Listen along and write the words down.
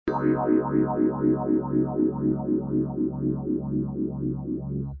Hello,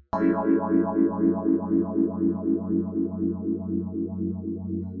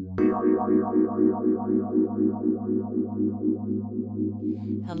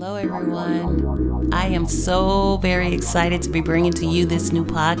 everyone. I am so very excited to be bringing to you this new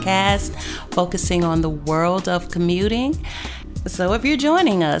podcast focusing on the world of commuting. So if you're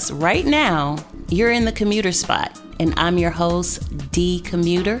joining us right now, you're in the commuter spot, and I'm your host, D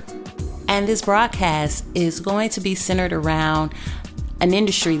Commuter. And this broadcast is going to be centered around an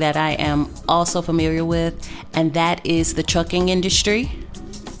industry that I am also familiar with, and that is the trucking industry.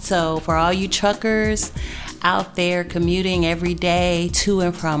 So for all you truckers out there commuting every day to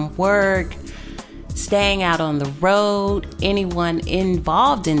and from work, staying out on the road, anyone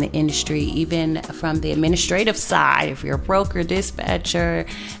involved in the industry, even from the administrative side, if you're a broker, dispatcher,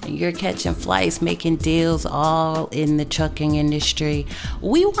 and you're catching flights, making deals, all in the trucking industry,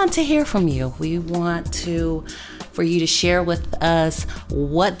 we want to hear from you. We want for you to share with us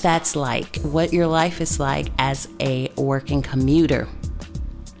what that's like, what your life is like as a working commuter.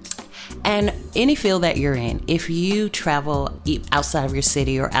 And any field that you're in, if you travel outside of your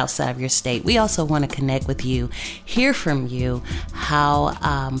city or outside of your state, we also want to connect with you, hear from you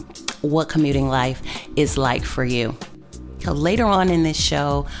what commuting life is like for you. So later on in this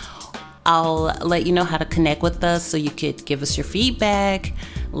show, I'll let you know how to connect with us so you could give us your feedback,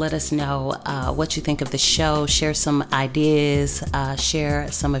 let us know what you think of the show, share some ideas,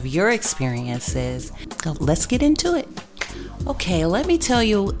 share some of your experiences. So let's get into it. Okay, let me tell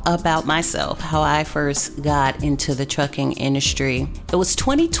you about myself, how I first got into the trucking industry. It was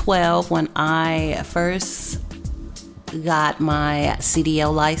 2012 when I first got my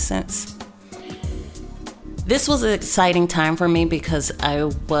CDL license. This was an exciting time for me because I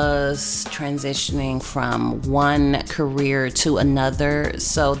was transitioning from one career to another,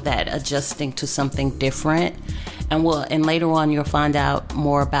 so that adjusting to something different. And later on you'll find out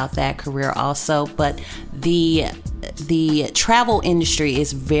more about that career also. But the travel industry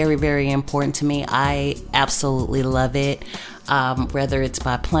is very, very important to me. I absolutely love it. Whether it's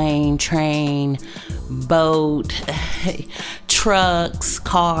by plane, train, boat, trucks,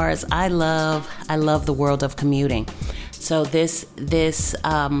 cars, I love the world of commuting. So this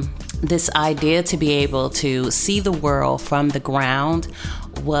idea to be able to see the world from the ground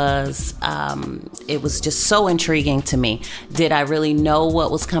was it was just so intriguing to me. Did I really know what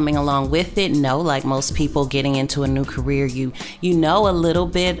was coming along with it? No, like most people getting into a new career, you know a little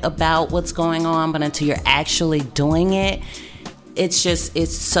bit about what's going on, but until you're actually doing it,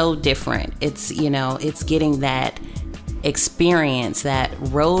 it's so different. It's getting that experience, that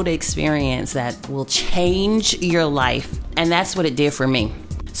road experience that will change your life. And that's what it did for me.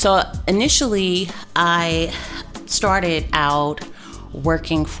 So initially I started out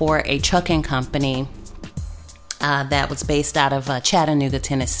working for a trucking company that was based out of Chattanooga,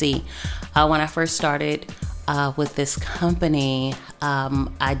 Tennessee. When I first started with this company,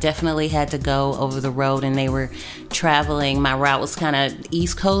 I definitely had to go over the road, and they were traveling. My route was kind of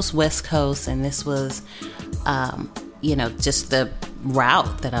East Coast, West Coast, and this was, just the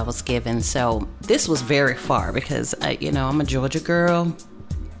route that I was given. So this was very far because, I'm a Georgia girl.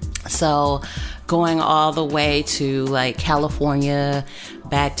 So going all the way to like California,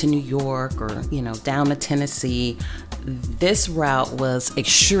 back to New York, or, down to Tennessee, this route was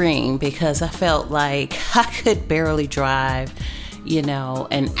extreme because I felt like I could barely drive,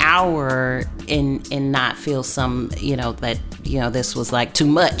 an hour and not feel this was like too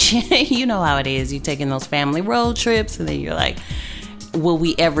much. You know how it is. You're taking those family road trips and then you're like, will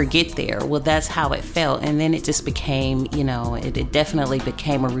we ever get there? Well, that's how it felt. And then it just became, it definitely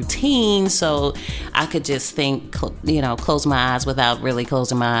became a routine. So I could just think, close my eyes without really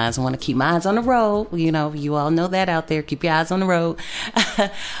closing my eyes. I want to keep my eyes on the road. You all know that out there. Keep your eyes on the road.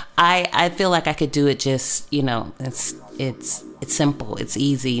 I feel like I could do it just, it's simple. It's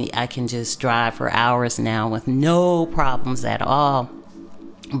easy. I can just drive for hours now with no problems at all.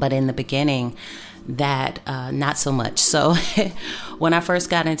 But in the beginning, that not so much. So when I first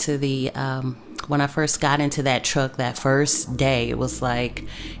got into that truck, that first day, it was like,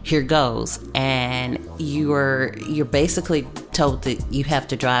 here goes. And you're basically told that you have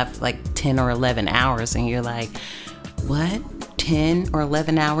to drive like 10 or 11 hours. And you're like, what? 10 or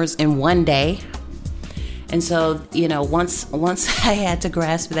 11 hours in one day? And so, once I had to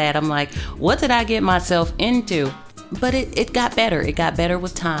grasp that, I'm like, what did I get myself into? But it got better. It got better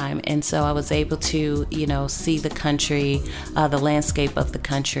with time. And so I was able to, see the country, the landscape of the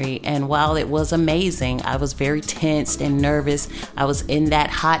country. And while it was amazing, I was very tensed and nervous. I was in that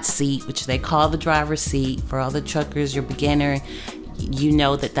hot seat, which they call the driver's seat. For all the truckers, you're beginner, you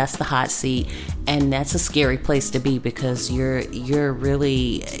know that that's the hot seat, and that's a scary place to be because you're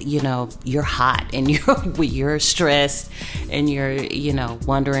really, you're hot and you're stressed and you're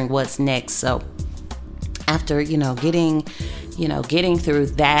wondering what's next. So after getting through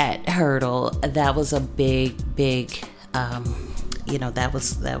that hurdle, that was a big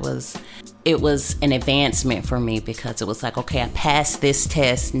it was an advancement for me, because it was like, okay, I passed this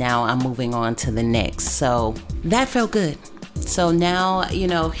test, now I'm moving on to the next. So that felt good. So now,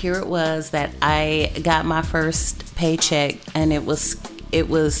 here it was that I got my first paycheck, and it was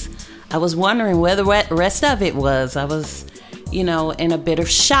I was wondering where the rest of it was. I was, in a bit of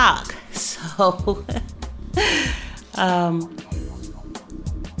shock. So,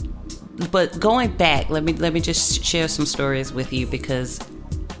 but going back, let me just share some stories with you, because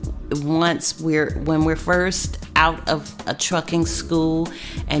when we're first out of a trucking school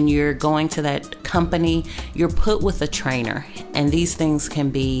and you're going to that company, you're put with a trainer, and these things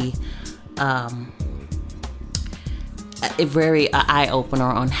can be a very eye opener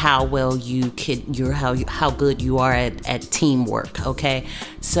on how well how good you are at teamwork. Okay,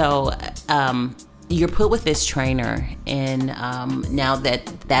 so you're put with this trainer, and now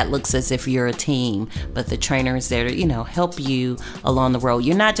that looks as if you're a team, but the trainer is there to help you along the road.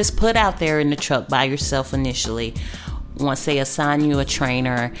 You're not just put out there in the truck by yourself initially. Once they assign you a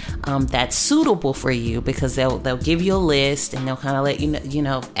trainer that's suitable for you, because they'll give you a list, and they'll kind of let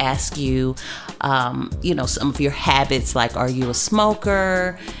ask you some of your habits, like, are you a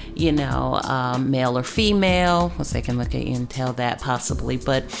smoker, male or female, because they can look at you and tell that possibly.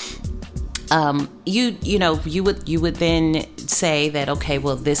 But you would then say that, okay,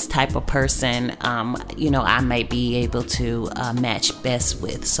 well, this type of person, I might be able to match best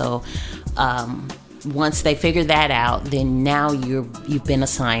with. So once they figure that out, then now you've been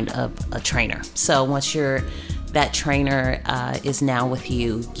assigned a trainer. So once that trainer is now with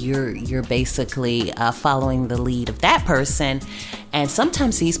you, you're basically following the lead of that person. And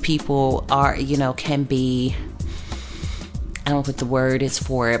sometimes these people are, can be, I don't know what the word is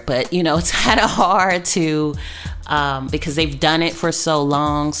for it, but it's kind of hard to because they've done it for so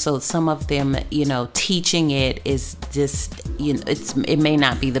long. So some of them, teaching it is just, it may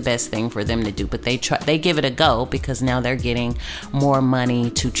not be the best thing for them to do, but they give it a go, because now they're getting more money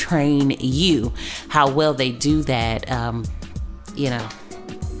to train you. How well they do that,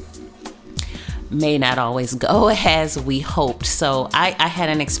 may not always go as we hoped. So I had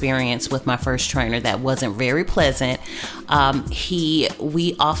an experience with my first trainer that wasn't very pleasant.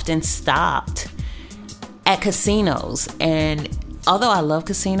 We often stopped at casinos, and although I love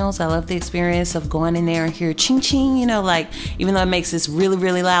casinos, I love the experience of going in there and hear ching ching, like, even though it makes this really,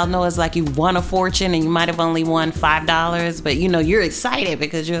 really loud noise, like you won a fortune and you might have only won $5, but you're excited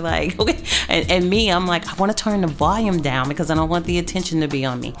because you're like, okay. And me, I'm like, I want to turn the volume down because I don't want the attention to be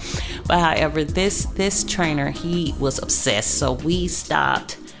on me. But however, this trainer, he was obsessed. So we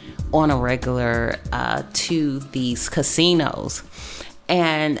stopped on a regular to these casinos.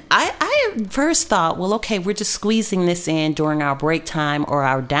 And I first thought, well, okay, we're just squeezing this in during our break time or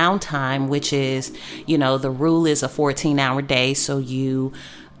our downtime, which is, the rule is a 14-hour day. So you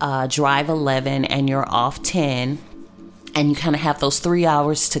drive 11 and you're off 10. And you kind of have those 3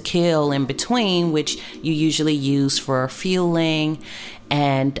 hours to kill in between, which you usually use for fueling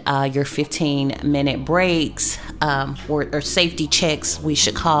and your 15-minute breaks or safety checks, we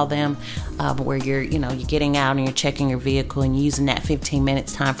should call them, where you're getting out and you're checking your vehicle and using that 15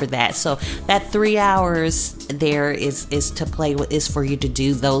 minutes time for that. So that 3 hours there is to play with, is for you to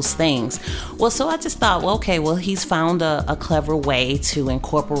do those things. Well, so I just thought, well, okay, well, he's found a clever way to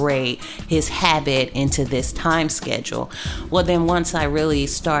incorporate his habit into this time schedule. Well, then once I really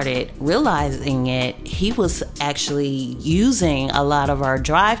started realizing it, he was actually using a lot of our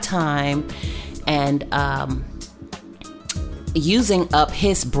drive time and using up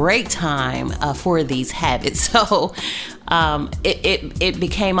his break time for these habits. So it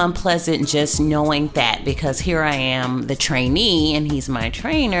became unpleasant just knowing that, because here I am, the trainee, and he's my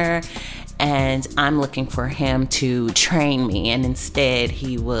trainer, and I'm looking for him to train me, and instead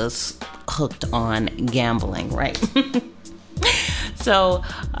he was hooked on gambling, right? So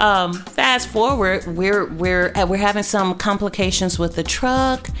fast forward, we're having some complications with the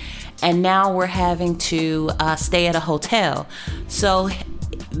truck, and now we're having to stay at a hotel. So,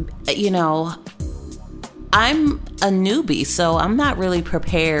 I'm a newbie, so I'm not really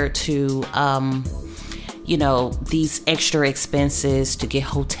prepared to, these extra expenses to get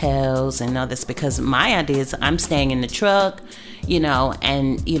hotels and all this, because my idea is I'm staying in the truck,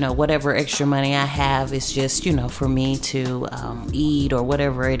 and, whatever extra money I have is just, for me to eat or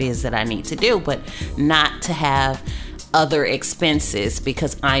whatever it is that I need to do, but not to have other expenses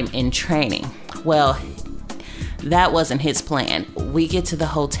because I'm in training. Well, that wasn't his plan. We get to the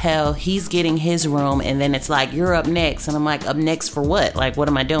hotel, he's getting his room, and then it's like, you're up next. And I'm like, up next for what? Like, what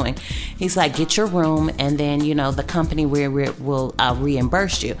am I doing? He's like, get your room, and then, the company will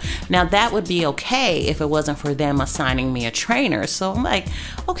reimburse you. Now, that would be okay if it wasn't for them assigning me a trainer. So I'm like,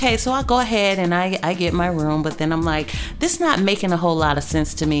 okay, so I'll go ahead and I get my room. But then I'm like, this is not making a whole lot of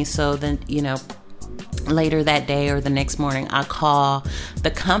sense to me. So then, later that day or the next morning, I call the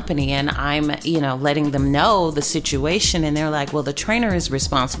company and I'm, letting them know the situation. And they're like, well, the trainer is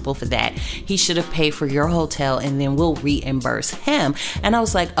responsible for that. He should have paid for your hotel and then we'll reimburse him. And I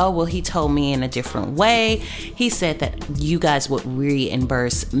was like, oh, well, he told me in a different way. He said that you guys would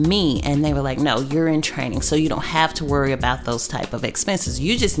reimburse me. And they were like, no, you're in training, so you don't have to worry about those type of expenses.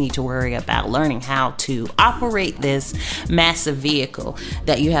 You just need to worry about learning how to operate this massive vehicle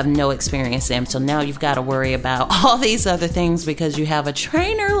that you have no experience in. So now you've got to worry about all these other things because you have a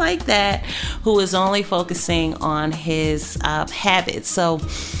trainer like that who is only focusing on his habits. So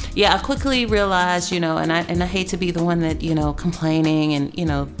yeah, I quickly realized, and I hate to be the one that, complaining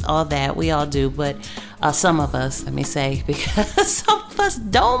and, all that. We all do, but some of us, let me say, because some of us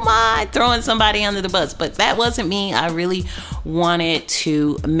don't mind throwing somebody under the bus, but that wasn't me. I really wanted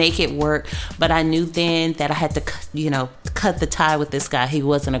to make it work, but I knew then that I had to, cut the tie with this guy. He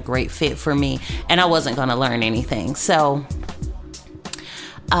wasn't a great fit for me, and I wasn't going to learn anything. So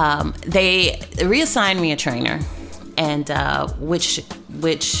they reassigned me a trainer, and which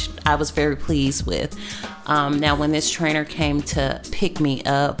I was very pleased with. Now, when this trainer came to pick me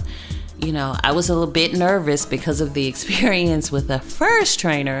up, I was a little bit nervous because of the experience with the first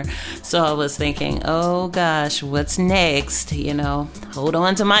trainer. So I was thinking, oh gosh, what's next? Hold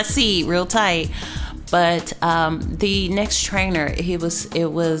on to my seat real tight. But the next trainer, he was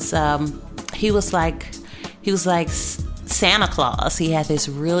like Santa Claus. He had this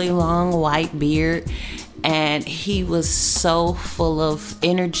really long white beard, and he was so full of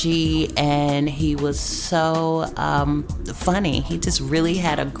energy, and he was so funny. He just really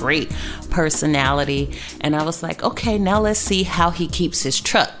had a great personality. And I was like, okay, now let's see how he keeps his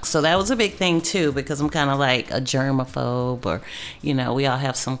truck. So that was a big thing too, because I'm kind of like a germaphobe, or, we all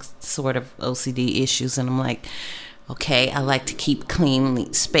have some sort of OCD issues. And I'm like, okay, I like to keep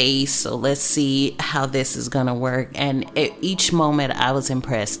clean space, so let's see how this is going to work. And at each moment I was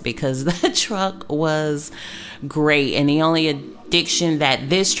impressed because the truck was great. And the only addiction that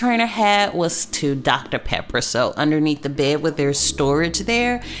this trainer had was to Dr. Pepper. So underneath the bed with their storage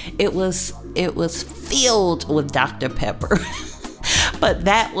there, it was filled with Dr. Pepper. But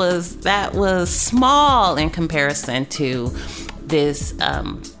that was small in comparison to this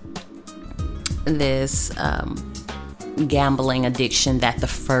gambling addiction that the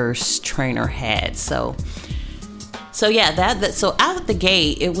first trainer had. So yeah, so out the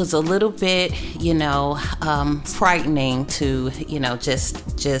gate, it was a little bit, frightening to,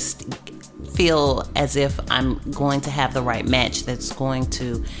 just feel as if I'm going to have the right match that's going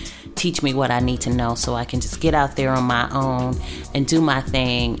to teach me what I need to know so I can just get out there on my own and do my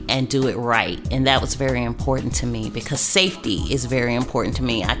thing and do it right. And that was very important to me because safety is very important to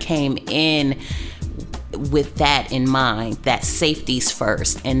me. I came in with that in mind, that safety's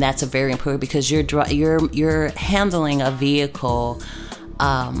first, and that's a very important because you're handling a vehicle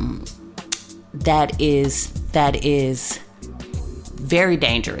that is very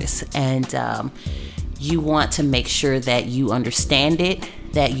dangerous, and you want to make sure that you understand it,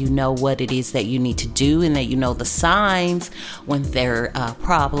 that you know what it is that you need to do, and that you know the signs when there are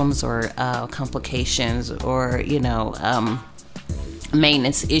problems or complications or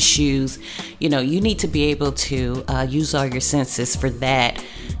maintenance issues. You need to be able to use all your senses for that,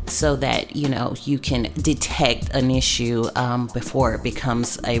 so that you can detect an issue before it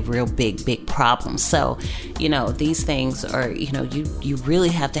becomes a real big problem. So these things are you really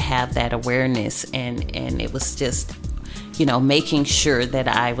have to have that awareness, and it was just making sure that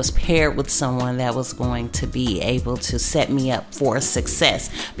I was paired with someone that was going to be able to set me up for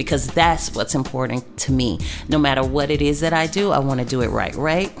success, because that's what's important to me. No matter what it is that I do, I want to do it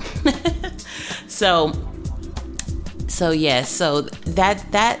right? So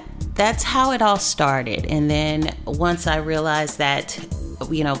that's how it all started. And then once I realized that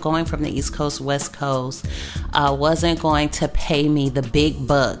going from the East Coast, West Coast wasn't going to pay me the big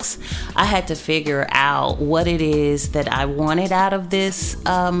bucks, I had to figure out what it is that I wanted out of this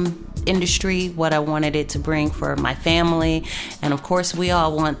industry, what I wanted it to bring for my family. And of course, we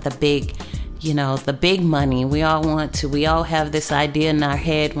all want the big the big money. We all have this idea in our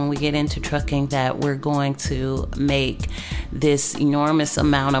head when we get into trucking that we're going to make this enormous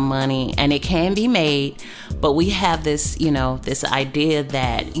amount of money, and it can be made, but we have this, this idea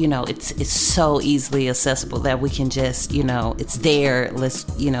that, it's so easily accessible that we can just, it's there. Let's,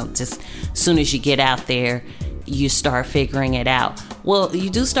 just as soon as you get out there, you start figuring it out. Well, you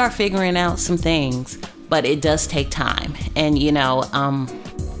do start figuring out some things, but it does take time. And,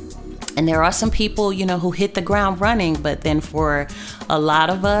 and there are some people, who hit the ground running, but then for a lot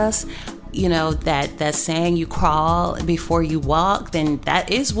of us, that saying you crawl before you walk, then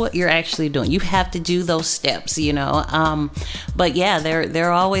that is what you're actually doing. You have to do those steps, but yeah,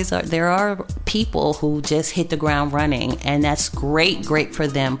 there are people who just hit the ground running, and that's great for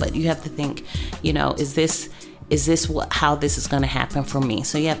them. But you have to think, is this how this is going to happen for me?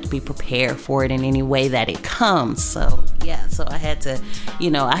 So you have to be prepared for it in any way that it comes. So yeah, so I had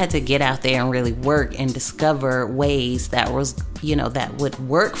to get out there and really work and discover ways that was, that would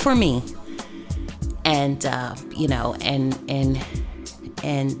work for me, and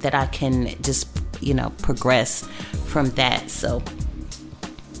and that I can just, progress from that. So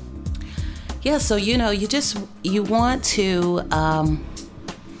yeah, so you want to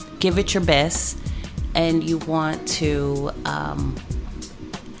give it your best. And you want to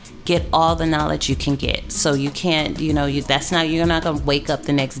get all the knowledge you can get. So you can't, you're not going to wake up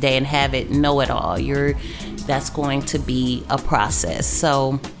the next day and have it know it all. That's going to be a process.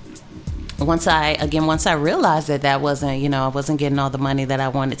 So once I realized that wasn't, I wasn't getting all the money that I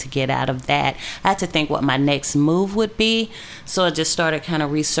wanted to get out of that, I had to think what my next move would be. So I just started kind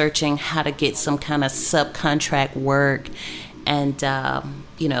of researching how to get some kind of subcontract work, and,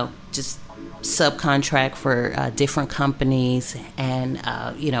 just subcontract for different companies, and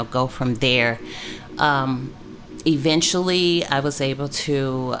go from there. Eventually I was able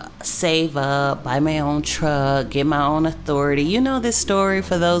to save up, buy my own truck, get my own authority. You know this story,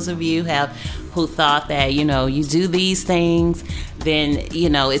 for those of you who thought that you do these things, then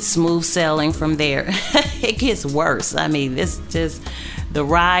it's smooth sailing from there. It gets worse. I mean, the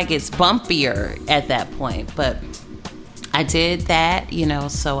ride gets bumpier at that point. But I did that,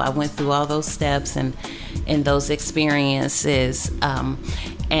 so I went through all those steps and those experiences.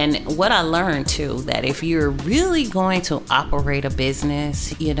 And what I learned too, that if you're really going to operate a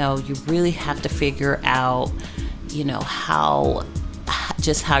business, you really have to figure out, how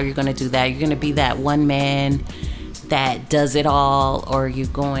you're going to do that. You're going to be that one man that does it all, or you're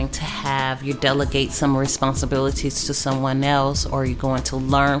going to delegate some responsibilities to someone else, or you're going to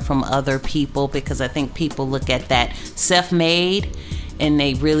learn from other people, because I think people look at that self-made and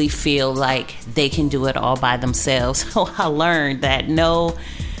they really feel like they can do it all by themselves. So I learned that no,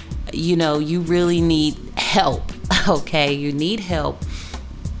 you really need help. Okay, you need help.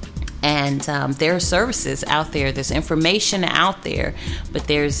 And there are services out there, there's information out there, but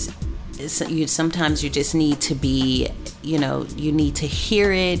sometimes you just need to be, you need to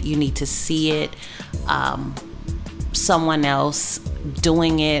hear it, you need to see it, someone else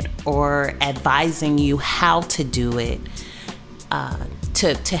doing it or advising you how to do it,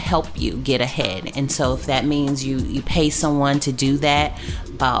 to help you get ahead. And so if that means you pay someone to do that,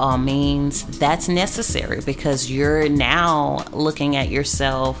 by all means, that's necessary, because you're now looking at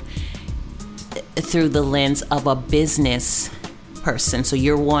yourself through the lens of a business person. So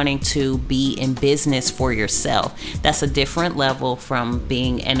you're wanting to be in business for yourself. That's a different level from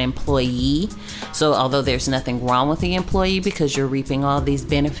being an employee. So although there's nothing wrong with the employee, because you're reaping all these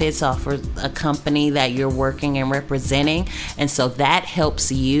benefits off of a company that you're working and representing, and so that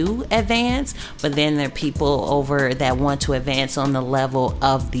helps you advance. But then there are people over that want to advance on the level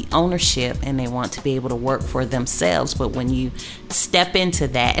of the ownership, and they want to be able to work for themselves. But when you step into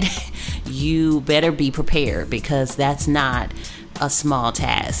that, you better be prepared, because that's not a small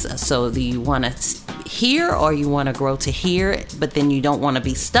task. So do you want to here, or you want to grow to here, but then you don't want to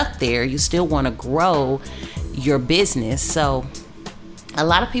be stuck there. You still want to grow your business. So a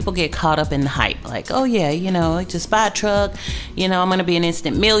lot of people get caught up in the hype, like, oh yeah, just buy a truck, I'm going to be an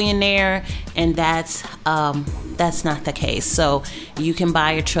instant millionaire. And that's not the case. So you can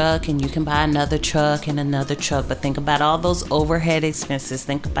buy a truck, and you can buy another truck and another truck, but think about all those overhead expenses.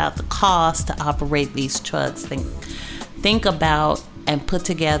 Think about the cost to operate these trucks. Think about and put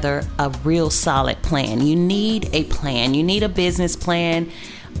together a real solid plan. You need a plan. You need a business plan,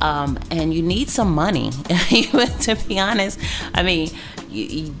 and you need some money. To be honest, I mean,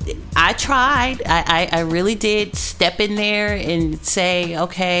 I tried. I really did step in there and say,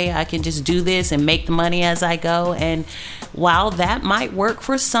 okay, I can just do this and make the money as I go. And while that might work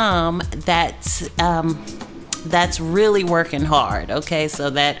for some, that's that's really working hard. Okay, so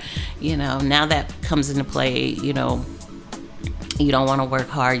that, now that comes into play. You don't want to work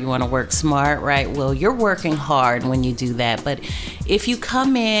hard, you want to work smart, right? Well, you're working hard when you do that. But if you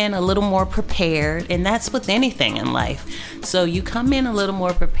come in a little more prepared, and that's with anything in life, so you come in a little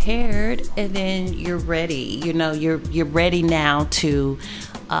more prepared, and then you're ready. You're ready now to,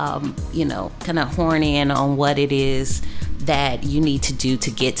 kind of horn in on what it is that you need to do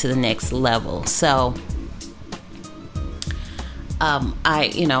to get to the next level. So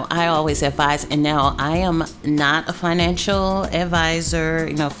I always advise, and now I am not a financial advisor,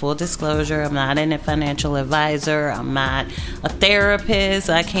 full disclosure, I'm not a financial advisor, I'm not a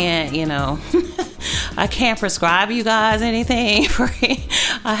therapist, I can't, I can't prescribe you guys anything, right?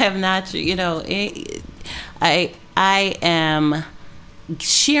 I have not, I am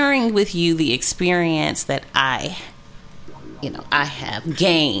sharing with you the experience that I have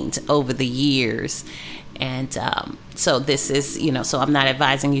gained over the years. And so this is, so I'm not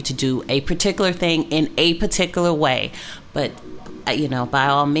advising you to do a particular thing in a particular way. But, by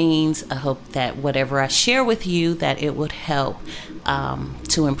all means, I hope that whatever I share with you, that it would help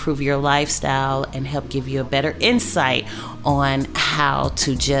to improve your lifestyle and help give you a better insight on how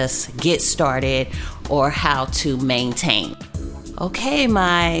to just get started or how to maintain. Okay,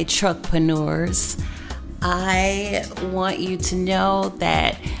 my truckpreneurs, I want you to know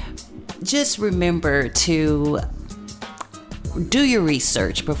that just remember to do your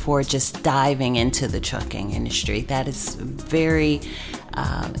research before just diving into the trucking industry. That is very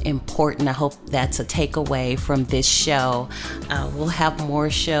important. I hope that's a takeaway from this show. We'll have more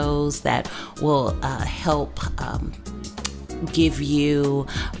shows that will help give you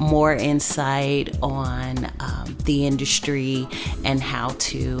more insight on the industry and how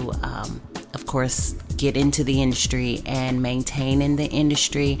to, of course, get into the industry and maintain in the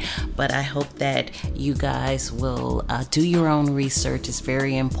industry. But I hope that you guys will do your own research. It's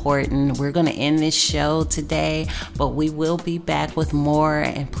very important. We're going to end this show today, but we will be back with more,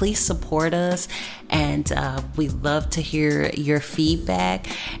 and please support us. And we love to hear your feedback.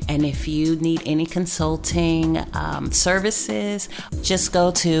 And if you need any consulting services, just go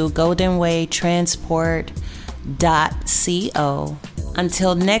to goldenwaytransport.co.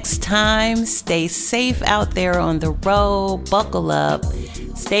 Until next time, stay safe out there on the road. Buckle up.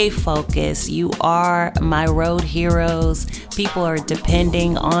 Stay focused. You are my road heroes. People are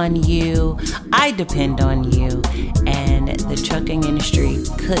depending on you. I depend on you. And the trucking industry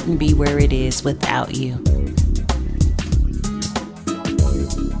couldn't be where it is without you.